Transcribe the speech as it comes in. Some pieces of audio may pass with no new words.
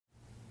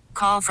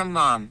call from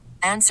mom.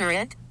 Answer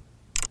it.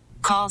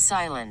 Call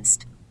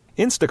silenced.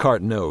 Instacart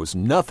knows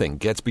nothing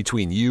gets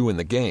between you and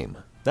the game.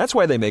 That's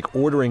why they make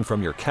ordering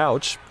from your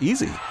couch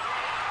easy.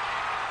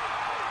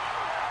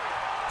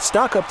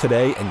 Stock up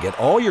today and get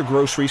all your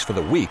groceries for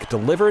the week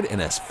delivered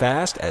in as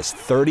fast as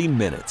 30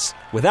 minutes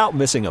without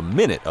missing a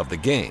minute of the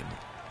game.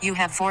 You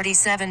have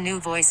 47 new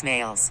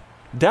voicemails.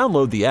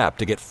 Download the app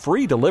to get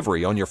free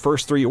delivery on your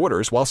first 3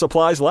 orders while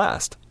supplies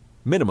last.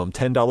 Minimum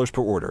 $10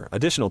 per order.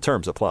 Additional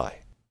terms apply.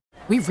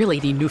 We really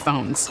need new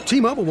phones.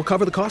 T-Mobile will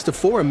cover the cost of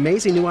 4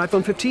 amazing new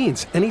iPhone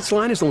 15s, and each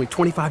line is only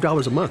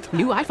 $25 a month.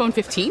 New iPhone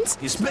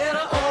 15s? It's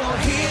better over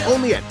here.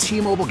 Only at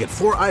T-Mobile, get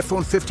 4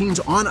 iPhone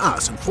 15s on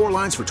us and 4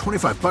 lines for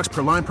 $25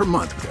 per line per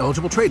month with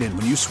eligible trade-in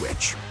when you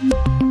switch.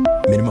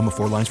 Minimum of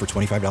 4 lines for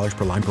 $25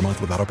 per line per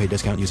month with autopay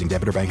discount using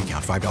debit or bank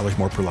account. $5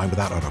 more per line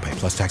without autopay,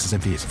 plus taxes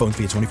and fees. Phone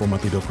fee at 24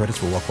 monthly bill credits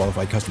for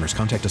well-qualified customers.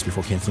 Contact us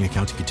before canceling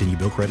account to continue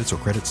bill credits or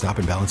credit stop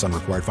and balance on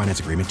required finance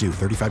agreement due.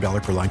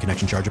 $35 per line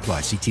connection charge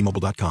applies. See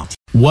T-Mobile.com.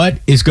 What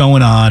is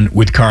going on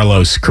with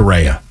Carlos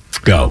Correa?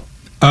 Go.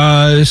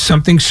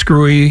 Something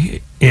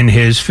screwy in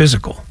his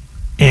physical.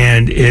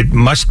 And it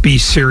must be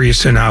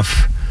serious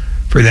enough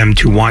for them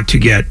to want to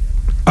get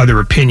other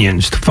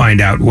opinions to find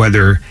out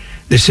whether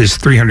this is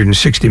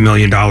 $360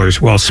 million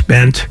well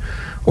spent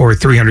or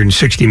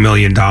 $360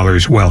 million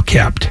well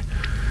kept.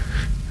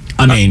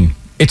 I mean,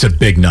 it's a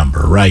big number,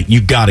 right? You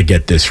got to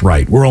get this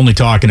right. We're only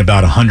talking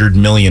about $100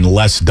 million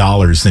less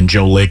dollars than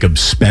Joe Lacob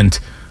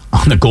spent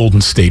on the Golden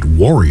State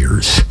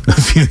Warriors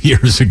a few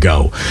years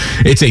ago.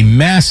 It's a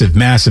massive,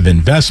 massive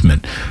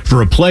investment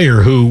for a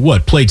player who,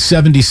 played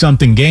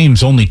 70-something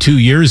games only 2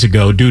 years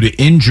ago due to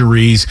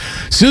injuries.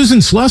 Susan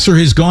Slusser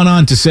has gone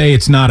on to say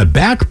it's not a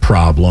back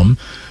problem.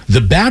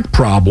 The back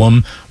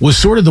problem was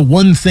sort of the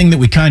one thing that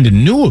we kind of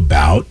knew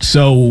about.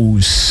 So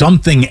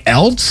something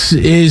else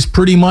is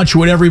pretty much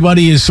what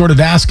everybody is sort of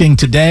asking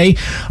today.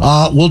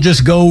 We'll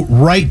just go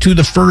right to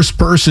the first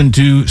person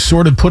to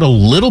sort of put a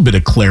little bit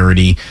of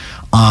clarity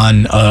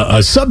on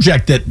a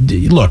subject that,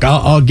 look,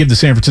 I'll give the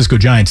San Francisco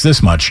Giants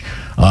this much.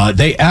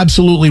 They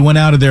absolutely went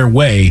out of their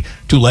way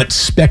to let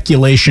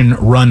speculation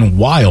run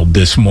wild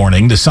this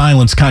morning. The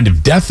silence kind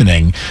of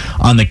deafening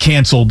on the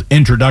canceled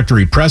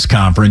introductory press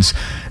conference.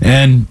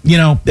 And,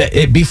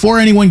 before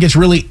anyone gets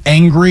really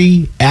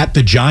angry at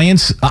the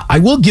Giants, I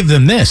will give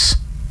them this.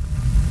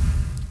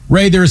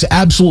 Ray, there is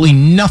absolutely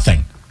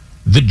nothing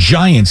the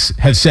Giants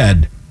have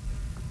said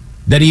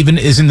that even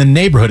is in the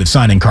neighborhood of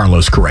signing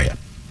Carlos Correa.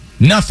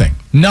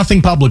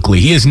 Nothing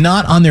publicly. He is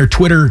not on their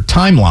Twitter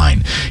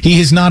timeline. He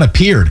has not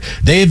appeared.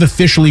 They have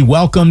officially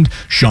welcomed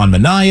Sean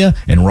Manaea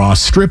and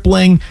Ross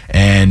Stripling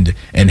and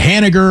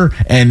Haniger,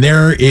 and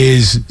there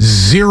is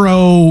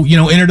zero,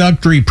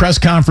 introductory press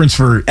conference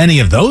for any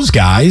of those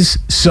guys.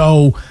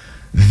 So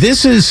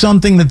this is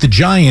something that the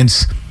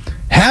Giants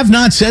have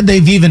not said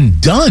they've even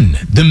done.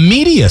 The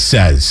media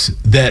says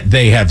that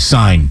they have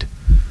signed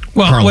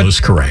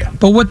Carlos Correa.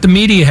 But what the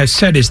media has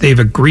said is they've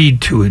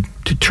agreed to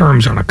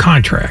terms on a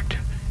contract,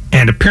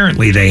 and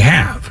apparently they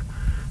have.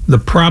 The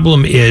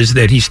problem is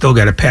that he's still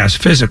got to pass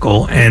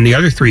physical, and the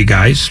other 3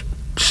 guys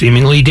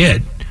seemingly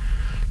did.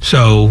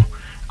 So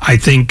I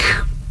think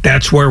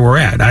that's where we're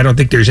at. I don't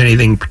think there's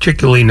anything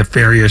particularly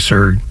nefarious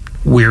or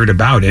weird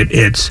about it.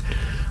 It's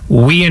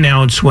we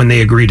announce when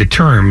they agree to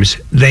terms,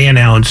 they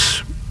announce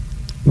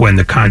when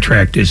the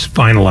contract is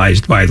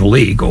finalized by the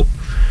league.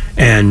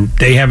 And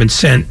they haven't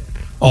sent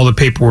all the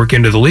paperwork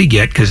into the league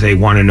yet because they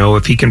want to know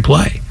if he can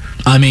play.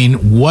 I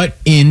mean, what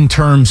in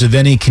terms of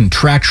any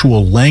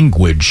contractual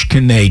language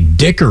can they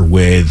dicker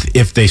with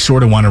if they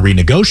sort of want to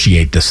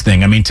renegotiate this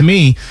thing? I mean, to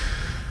me,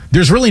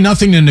 there's really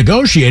nothing to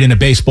negotiate in a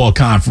baseball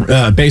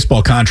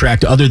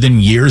contract other than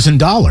years and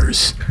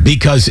dollars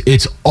because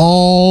it's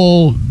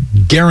all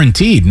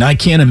guaranteed. And I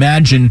can't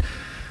imagine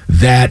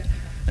that,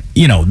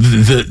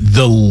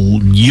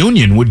 the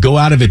union would go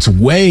out of its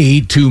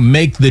way to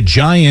make the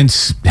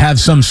Giants have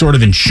some sort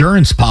of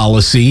insurance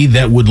policy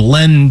that would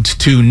lend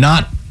to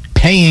not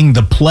paying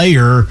the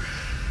player,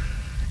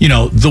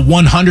 the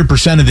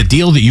 100% of the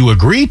deal that you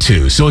agree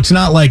to. So it's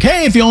not like,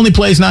 hey, if he only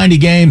plays 90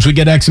 games, we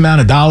get X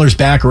amount of dollars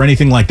back or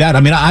anything like that.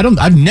 I mean,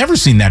 I've never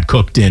seen that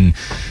cooked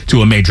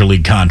into a major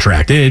legue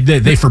contract.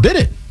 They forbid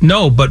it.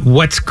 No, but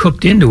what's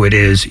cooked into it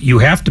is you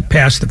have to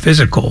pass the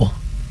physical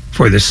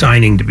for the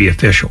signing to be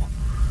official.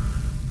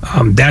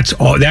 That's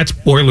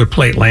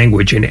boilerplate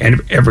language in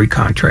every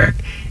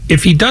contract.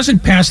 If he doesn't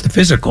pass the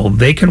physical,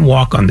 they can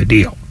walk on the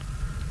deal.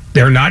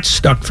 They're not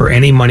stuck for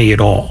any money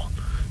at all.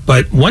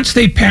 But once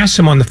they pass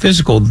him on the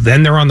physical,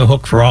 then they're on the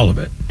hook for all of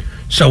it.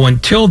 So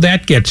until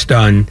that gets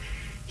done,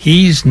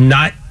 he's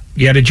not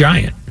yet a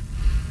Giant.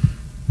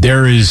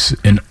 There is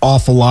an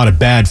awful lot of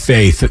bad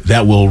faith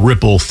that will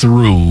ripple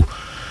through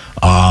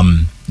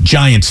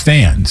Giants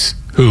fans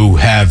who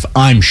have,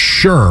 I'm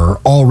sure,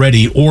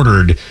 already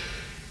ordered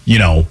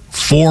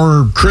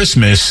for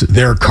Christmas,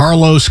 their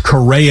Carlos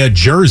Correa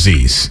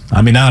jerseys.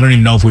 I mean, I don't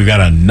even know if we've got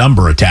a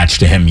number attached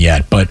to him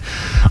yet, but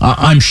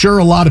I'm sure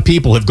a lot of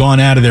people have gone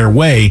out of their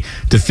way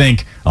to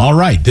think, all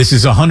right, this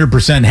is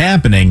 100%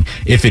 happening.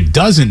 If it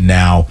doesn't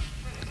now,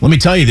 let me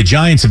tell you, the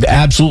Giants have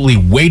absolutely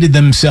weighted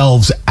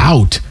themselves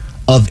out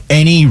of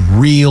any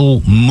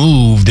real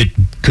move that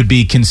could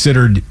be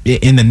considered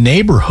in the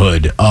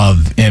neighborhood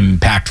of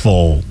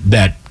impactful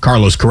that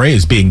Carlos Correa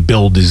is being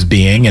billed as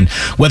being, and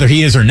whether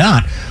he is or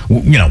not,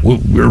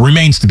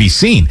 remains to be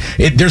seen.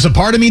 There's a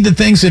part of me that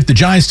thinks if the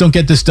Giants don't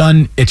get this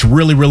done, it's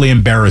really, really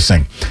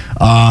embarrassing.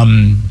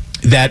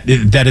 That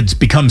it's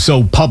become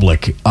so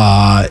public.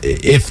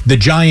 If the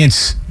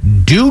Giants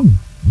do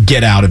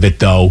get out of it,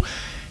 though,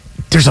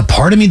 there's a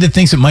part of me that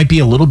thinks it might be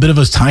a little bit of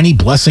a tiny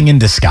blessing in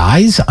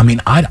disguise. I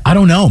mean, I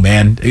don't know,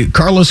 man.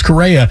 Carlos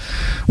Correa,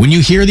 when you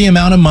hear the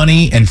amount of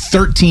money and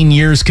 13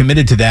 years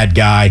committed to that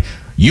guy,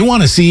 you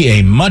want to see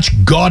a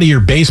much gaudier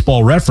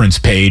Baseball Reference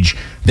page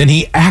than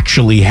he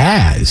actually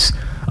has.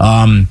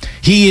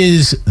 He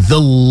is the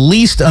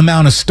least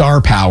amount of star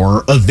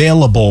power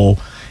available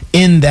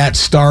in that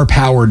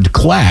star-powered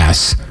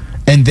class,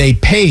 and they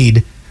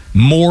paid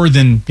more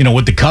than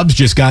what the Cubs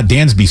just got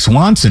Dansby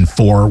Swanson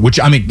for, which,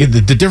 I mean,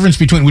 the difference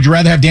between, would you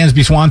rather have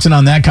Dansby Swanson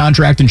on that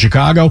contract in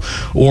Chicago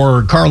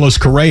or Carlos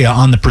Correa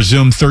on the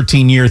presumed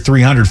 13-year,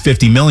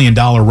 $350 million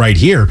right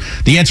here?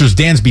 The answer is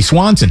Dansby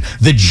Swanson.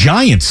 The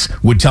Giants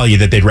would tell you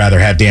that they'd rather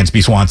have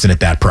Dansby Swanson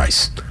at that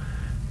price.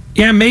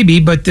 Yeah,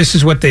 maybe, but this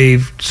is what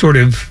they've sort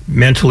of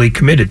mentally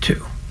committed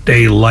to.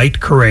 They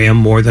liked Correa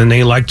more than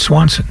they liked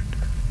Swanson.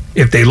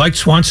 If they liked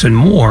Swanson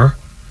more,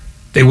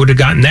 they would have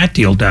gotten that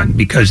deal done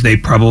because they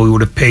probably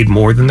would have paid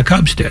more than the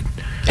Cubs did.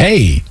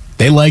 Hey,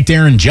 they liked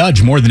Aaron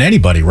Judge more than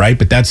anybody, right?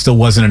 But that still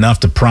wasn't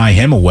enough to pry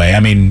him away. I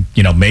mean,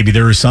 maybe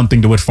there is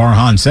something to what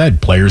Farhan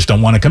said. Players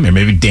don't want to come here.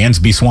 Maybe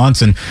Dansby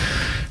Swanson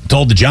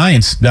told the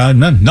Giants,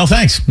 no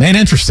thanks, ain't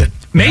interested.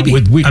 Maybe.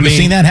 We've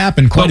seen that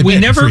happen quite a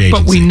bit in free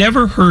agency. But we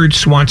never heard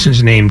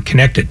Swanson's name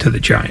connected to the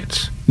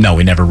Giants. No,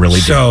 we never really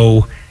did.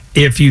 So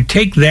if you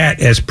take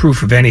that as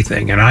proof of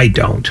anything, and I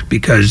don't,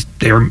 because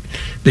the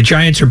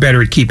Giants are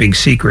better at keeping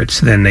secrets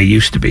than they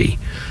used to be.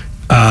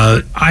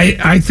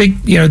 I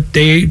think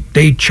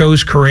they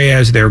chose Correa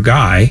as their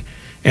guy,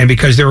 and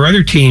because there were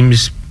other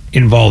teams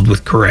involved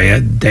with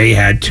Correa, they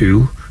had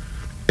to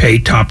pay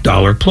top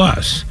dollar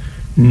plus.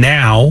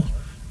 Now,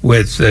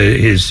 with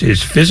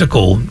his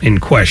physical in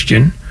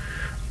question,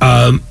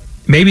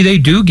 maybe they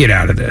do get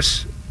out of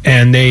this,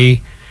 and they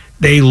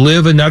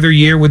live another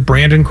year with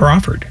Brandon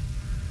Crawford.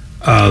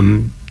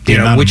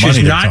 Which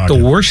is not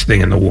the worst thing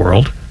in the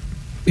world,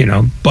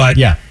 but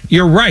yeah,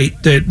 you're right.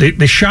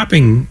 The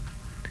shopping,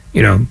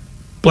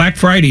 Black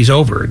Friday's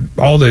over.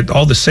 All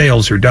the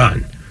sales are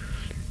done.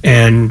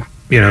 And,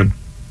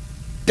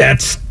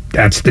 that's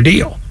the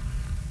deal.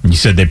 You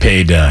said they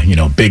paid,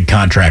 big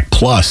contract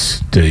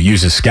plus, to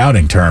use a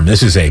scouting term.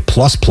 This is a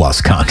plus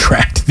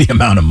contract, the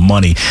amount of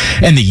money.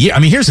 And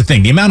here's the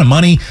thing. The amount of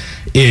money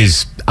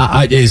is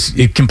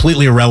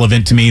completely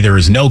irrelevant to me. There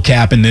is no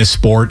cap in this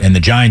sport, and the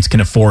Giants can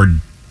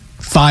afford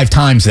 5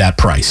 times that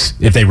price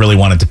if they really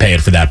wanted to pay it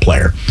for that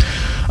player.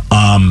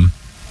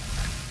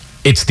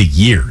 It's the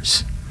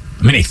years.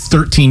 I mean, a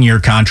 13-year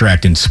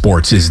contract in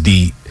sports is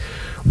the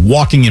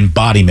walking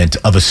embodiment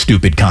of a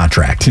stupid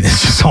contract.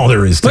 It's just all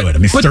there is to it. I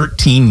mean,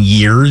 13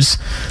 years?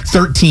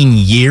 13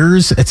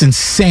 years? It's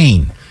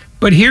insane.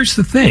 But here's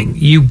the thing.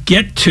 You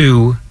get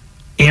to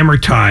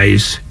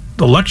amortize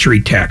the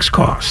luxury tax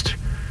cost.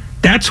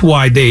 That's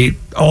why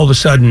all of a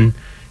sudden,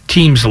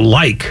 teams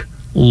like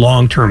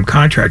long-term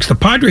contracts. The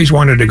Padres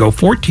wanted to go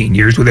 14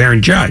 years with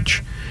Aaron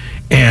Judge,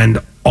 and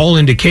all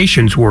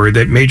indications were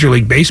that Major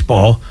League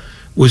Baseball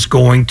was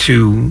going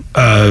to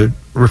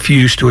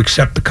refuse to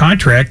accept the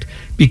contract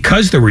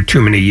because there were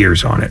too many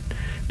years on it.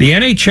 The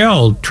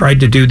NHL tried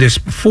to do this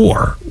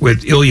before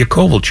with Ilya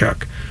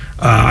Kovalchuk.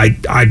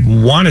 I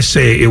want to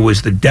say it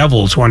was the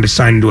Devils wanted to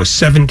sign into a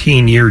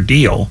 17-year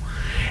deal,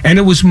 and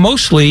it was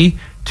mostly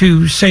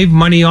to save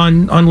money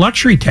on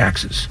luxury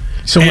taxes.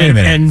 So wait a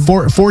minute.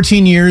 And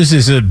 14 years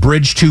is a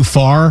bridge too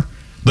far,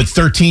 but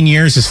 13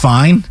 years is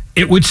fine?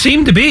 It would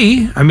seem to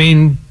be. I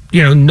mean,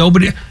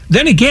 nobody...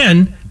 Then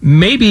again,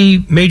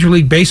 maybe Major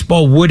League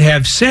Baseball would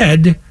have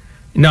said,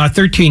 no,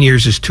 13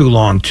 years is too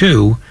long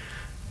too,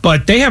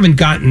 but they haven't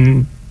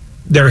gotten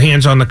their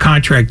hands on the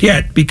contract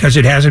yet because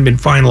it hasn't been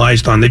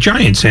finalized on the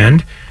Giants'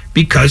 end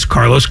because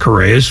Carlos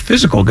Correa's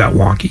physical got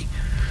wonky.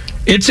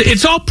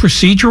 It's all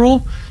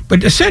procedural,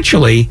 but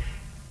essentially,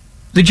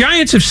 the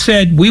Giants have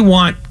said, we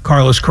want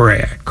Carlos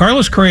Correa.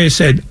 Carlos Correa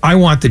said, I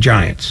want the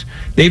Giants.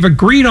 They've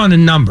agreed on a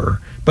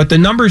number, but the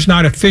number's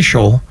not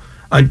official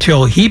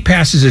until he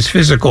passes his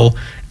physical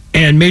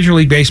and Major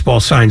League Baseball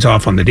signs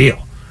off on the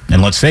deal.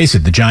 And let's face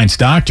it, the Giants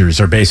doctors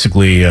are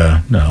basically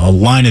a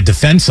line of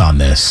defense on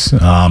this.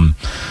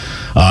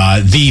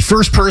 The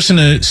first person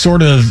to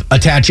sort of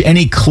attach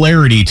any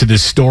clarity to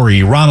this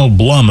story, Ronald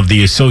Blum of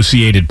the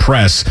Associated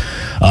Press,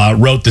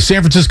 wrote, the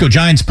San Francisco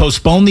Giants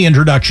postponed the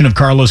introduction of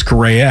Carlos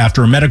Correa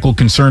after a medical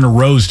concern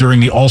arose during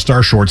the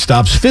All-Star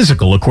shortstop's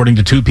physical, according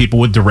to 2 people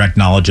with direct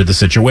knowledge of the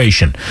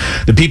situation.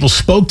 The people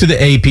spoke to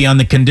the AP on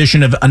the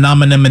condition of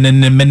anonymity.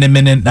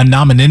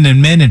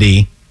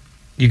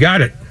 You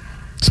got it.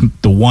 It's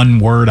the one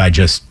word I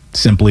just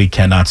simply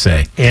cannot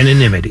say.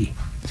 Anonymity.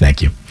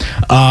 Thank you.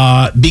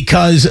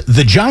 because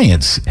the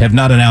Giants have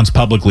not announced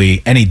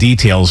publicly any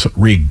details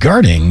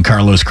regarding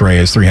Carlos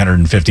Correa's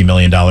 $350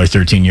 million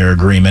 13-year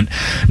agreement.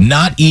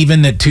 Not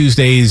even that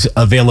Tuesday's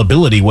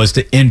availability was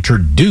to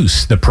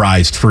introduce the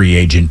prized free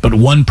agent. But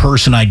one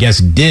person, I guess,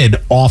 did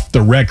off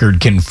the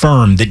record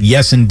confirm that,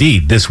 yes,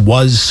 indeed, this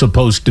was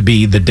supposed to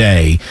be the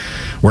day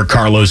where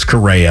Carlos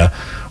Correa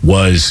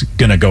was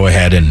going to go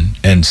ahead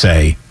and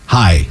say,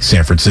 "Hi,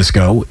 San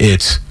Francisco.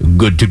 It's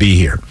good to be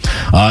here."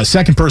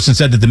 Second person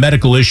said that the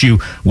medical issue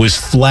was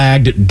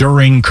flagged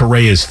during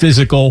Correa's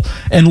physical.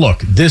 And look,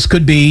 this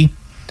could be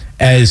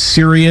as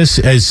serious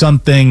as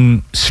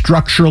something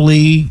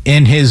structurally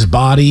in his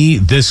body.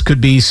 This could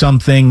be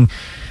something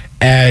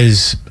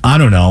as, I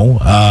don't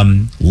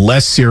know,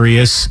 less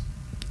serious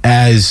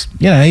as,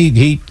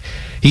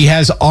 he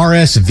has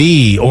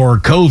RSV or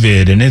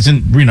COVID and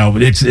isn't,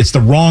 it's the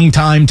wrong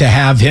time to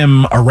have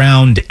him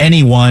around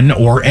anyone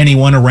or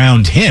anyone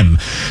around him.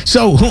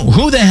 So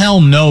who the hell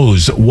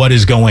knows what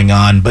is going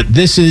on? But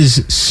this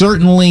is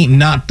certainly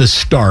not the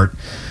start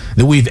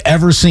that we've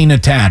ever seen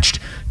attached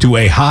to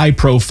a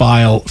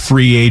high-profile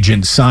free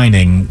agent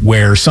signing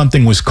where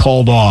something was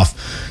called off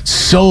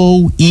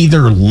so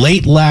either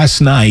late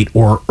last night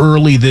or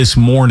early this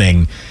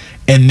morning.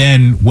 And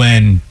then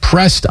when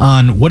pressed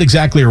on what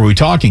exactly are we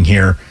talking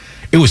here,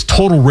 it was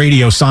total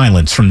radio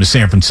silence from the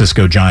San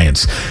Francisco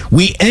Giants.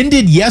 We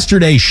ended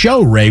yesterday's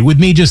show, Ray, with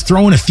me just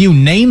throwing a few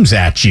names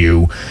at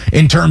you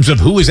in terms of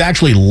who is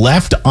actually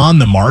left on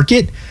the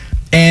market.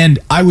 And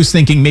I was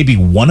thinking maybe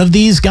one of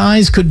these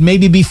guys could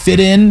maybe be fit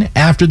in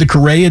after the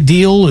Correa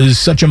deal is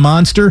such a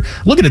monster.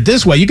 Look at it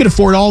this way. You could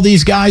afford all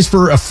these guys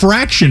for a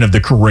fraction of the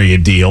Correa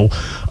deal.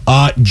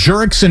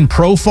 Jurickson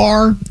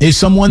Profar is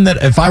someone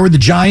that if I were the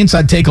Giants,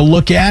 I'd take a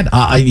look at.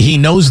 He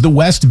knows the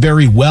West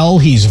very well.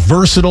 He's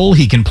versatile.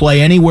 He can play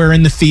anywhere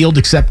in the field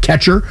except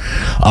catcher.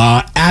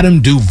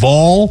 Adam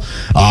Duvall.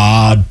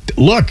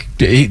 Look,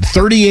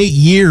 38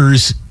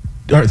 years.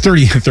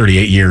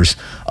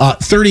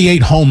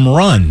 38 home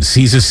runs.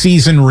 He's a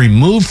season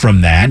removed from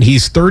that.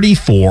 He's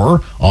 34,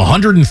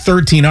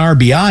 113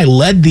 RBI,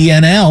 led the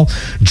NL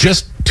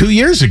just 2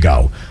 years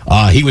ago.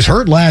 He was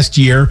hurt last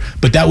year,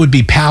 but that would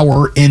be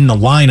power in the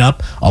lineup,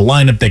 a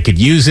lineup that could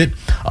use it.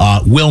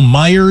 Will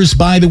Myers,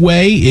 by the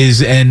way,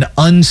 is an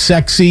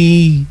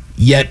unsexy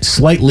yet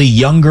slightly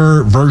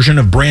younger version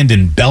of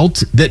Brandon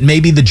Belt that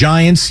maybe the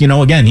Giants,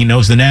 again, he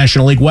knows the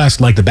National League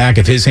West like the back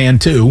of his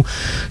hand too.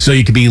 So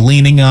you could be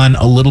leaning on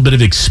a little bit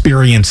of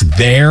experience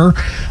there.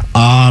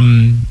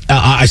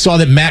 I saw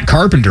that Matt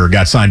Carpenter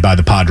got signed by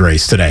the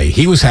Padres today.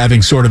 He was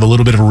having sort of a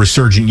little bit of a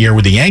resurgent year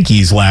with the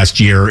Yankees last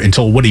year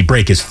until would he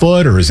break his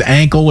foot or his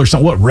ankle or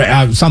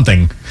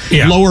something.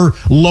 Yeah.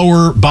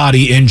 Lower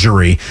body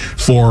injury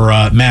for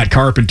Matt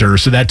Carpenter.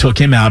 So that took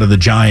him out of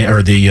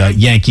the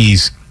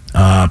Yankees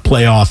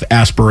playoff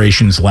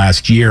aspirations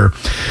last year.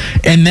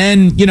 And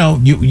then,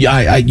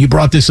 you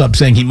brought this up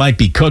saying he might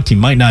be cooked. He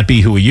might not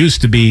be who he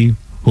used to be,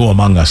 who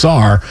among us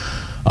are.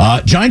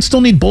 Giants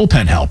still need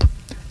bullpen help.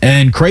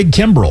 And Craig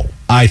Kimbrell,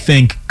 I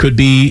think, could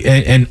be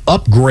an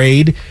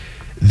upgrade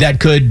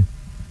that could,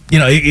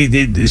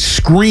 it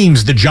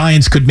screams the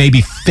Giants could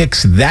maybe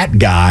fix that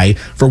guy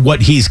for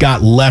what he's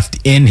got left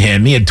in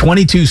him. He had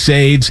 22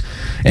 saves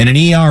and an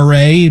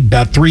ERA,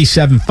 about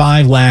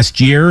 3.75 last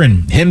year,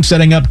 and him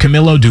setting up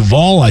Camilo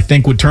Duvall, I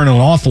think, would turn an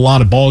awful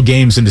lot of ball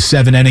games into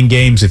 7-inning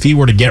games if he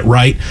were to get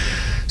right.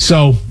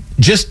 So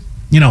just,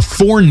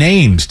 4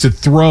 names to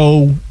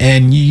throw,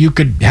 and you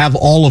could have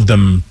all of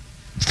them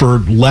for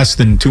less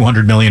than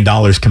 $200 million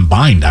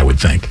combined, I would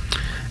think.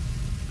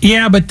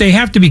 Yeah, but they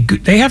have to be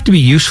good. They have to be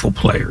useful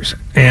players,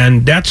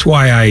 and that's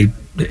why I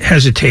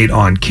hesitate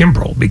on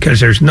Kimbrell,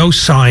 because there's no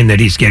sign that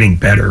he's getting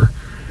better,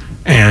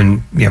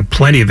 and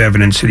plenty of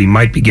evidence that he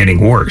might be getting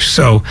worse.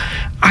 So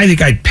I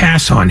think I'd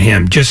pass on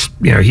him. Just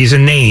he's a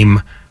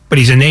name, but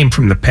he's a name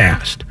from the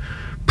past.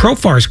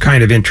 Profar's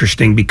kind of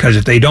interesting because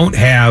if they don't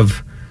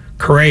have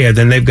Correa,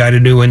 then they've got to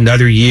do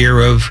another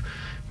year of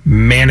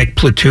manic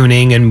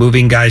platooning and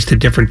moving guys to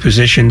different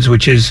positions,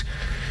 which is,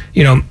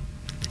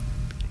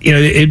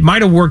 it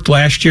might have worked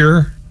last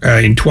year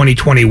in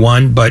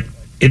 2021, but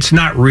it's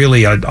not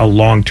really a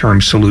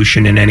long-term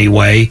solution in any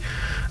way.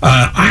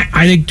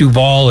 I think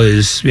Duvall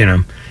is,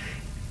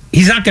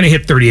 he's not going to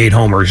hit 38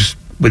 homers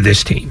with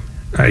this team.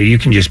 You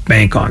can just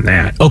bank on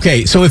that.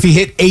 Okay, so if he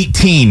hit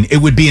 18, it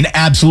would be an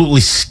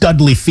absolutely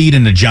studly feat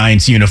in the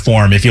Giants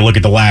uniform if you look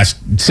at the last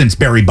since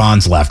Barry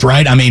Bonds left,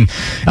 right? I mean,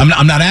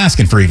 I'm not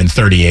asking for even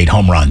 38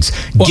 home runs.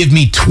 Well, give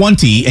me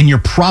 20, and you're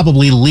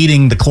probably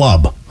leading the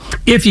club.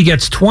 If he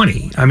gets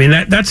 20. I mean,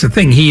 that's the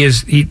thing.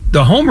 His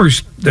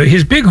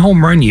big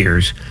home run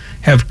years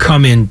have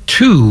come in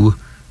 2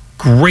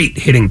 great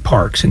hitting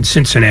parks in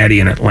Cincinnati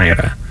and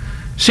Atlanta.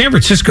 San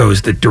Francisco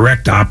is the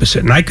direct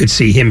opposite, and I could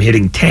see him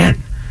hitting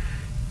 10.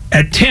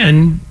 At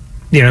 10,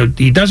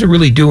 he doesn't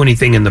really do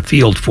anything in the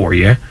field for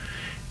you,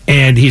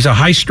 and he's a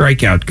high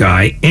strikeout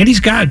guy, and he's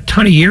got a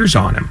ton of years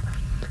on him.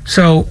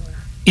 So,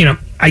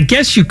 I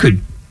guess you could,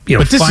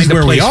 but this find is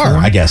where we are.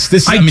 I guess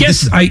this. I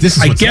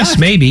guess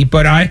maybe,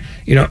 but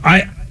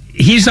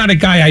he's not a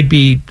guy I'd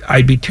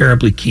be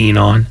terribly keen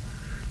on.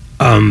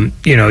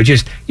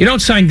 You don't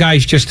sign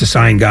guys just to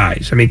sign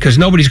guys. I mean, because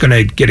nobody's going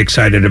to get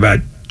excited about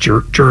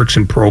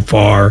Jurickson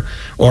Profar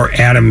or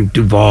Adam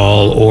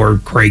Duvall or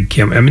Craig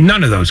Kim. I mean,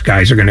 none of those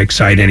guys are going to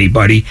excite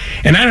anybody,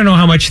 and I don't know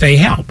how much they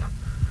help.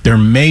 They're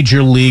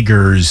major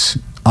leaguers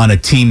on a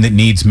team that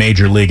needs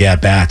major league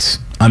at-bats.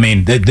 I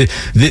mean,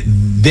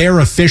 they're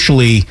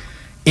officially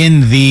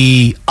in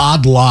the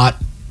odd lot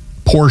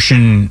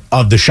portion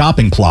of the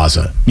shopping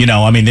plaza.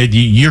 I mean,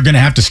 you're going to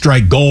have to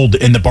strike gold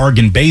in the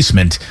bargain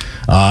basement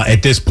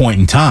at this point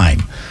in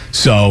time.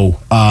 So,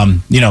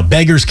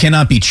 beggars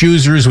cannot be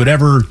choosers,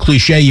 whatever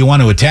cliche you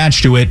want to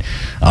attach to it.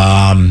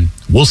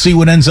 We'll see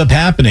what ends up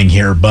happening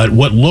here. But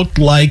what looked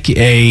like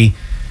a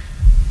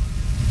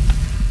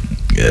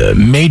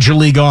major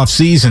league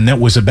offseason that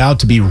was about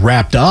to be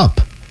wrapped up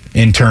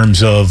in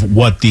terms of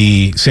what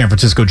the San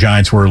Francisco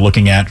Giants were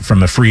looking at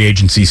from a free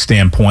agency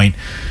standpoint,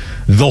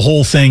 the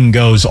whole thing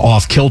goes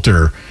off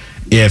kilter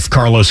if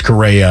Carlos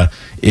Correa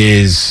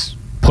is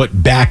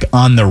put back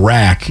on the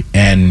rack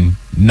and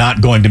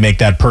not going to make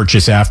that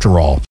purchase after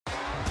all.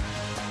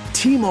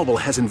 T-Mobile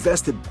has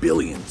invested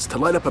billions to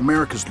light up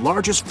America's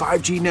largest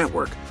 5G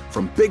network,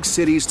 from big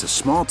cities to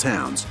small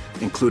towns,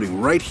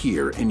 including right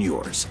here in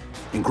yours.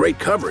 And great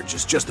coverage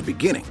is just the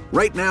beginning.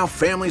 Right now,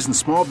 families and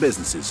small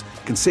businesses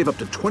can save up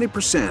to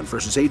 20%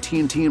 versus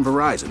AT&T and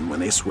Verizon when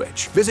they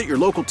switch. Visit your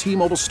local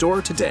T-Mobile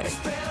store today.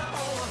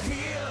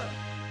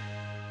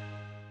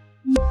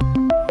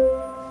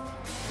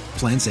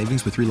 Plan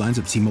savings with 3 lines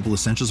of T-Mobile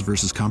Essentials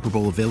versus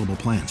comparable available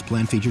plans.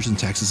 Plan features and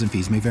taxes and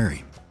fees may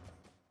vary.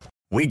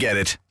 We get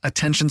it.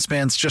 Attention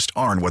spans just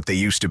aren't what they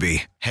used to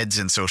be. Heads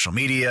in social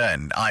media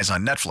and eyes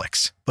on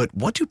Netflix. But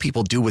what do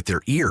people do with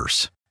their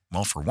ears?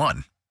 Well, for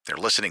one, they're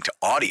listening to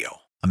audio.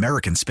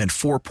 Americans spend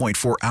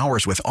 4.4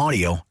 hours with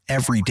audio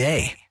every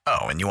day. Oh,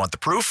 and you want the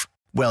proof?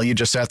 Well, you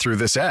just sat through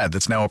this ad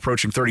that's now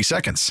approaching 30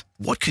 seconds.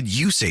 What could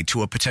you say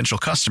to a potential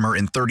customer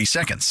in 30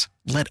 seconds?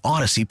 Let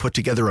Odyssey put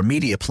together a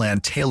media plan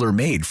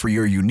tailor-made for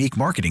your unique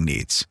marketing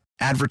needs.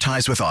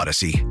 Advertise with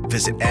Odyssey.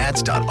 Visit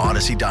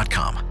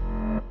ads.odyssey.com.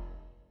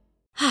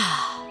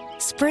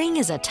 Spring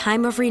is a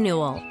time of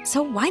renewal,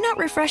 so why not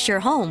refresh your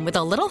home with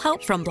a little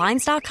help from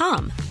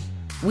Blinds.com?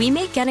 We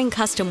make getting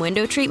custom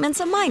window treatments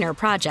a minor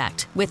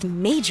project with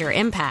major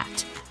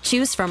impact.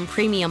 Choose from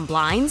premium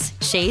blinds,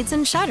 shades,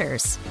 and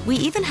shutters. We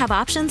even have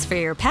options for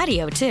your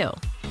patio, too.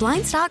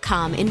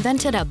 Blinds.com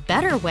invented a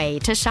better way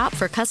to shop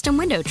for custom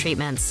window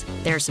treatments.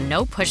 There's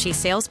no pushy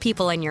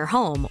salespeople in your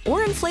home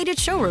or inflated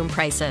showroom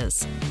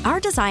prices. Our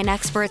design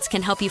experts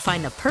can help you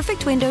find the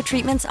perfect window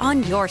treatments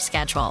on your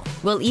schedule.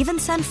 We'll even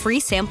send free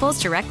samples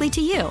directly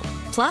to you.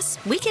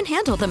 Plus, we can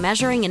handle the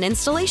measuring and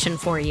installation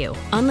for you.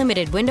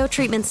 Unlimited window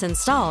treatments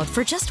installed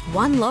for just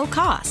one low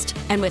cost.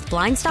 And with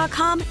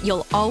Blinds.com,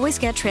 you'll always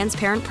get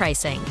transparent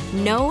pricing.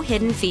 No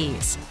hidden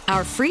fees.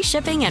 Our free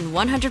shipping and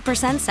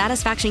 100%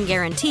 satisfaction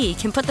guarantee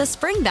can put the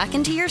spring back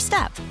into your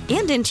step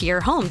and into your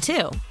home,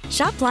 too.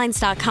 Shop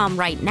Blinds.com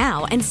right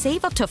now and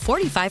save up to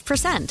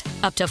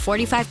 45%. Up to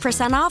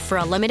 45% off for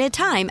a limited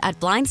time at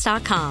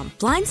Blinds.com.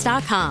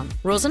 Blinds.com.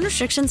 Rules and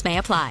restrictions may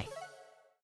apply.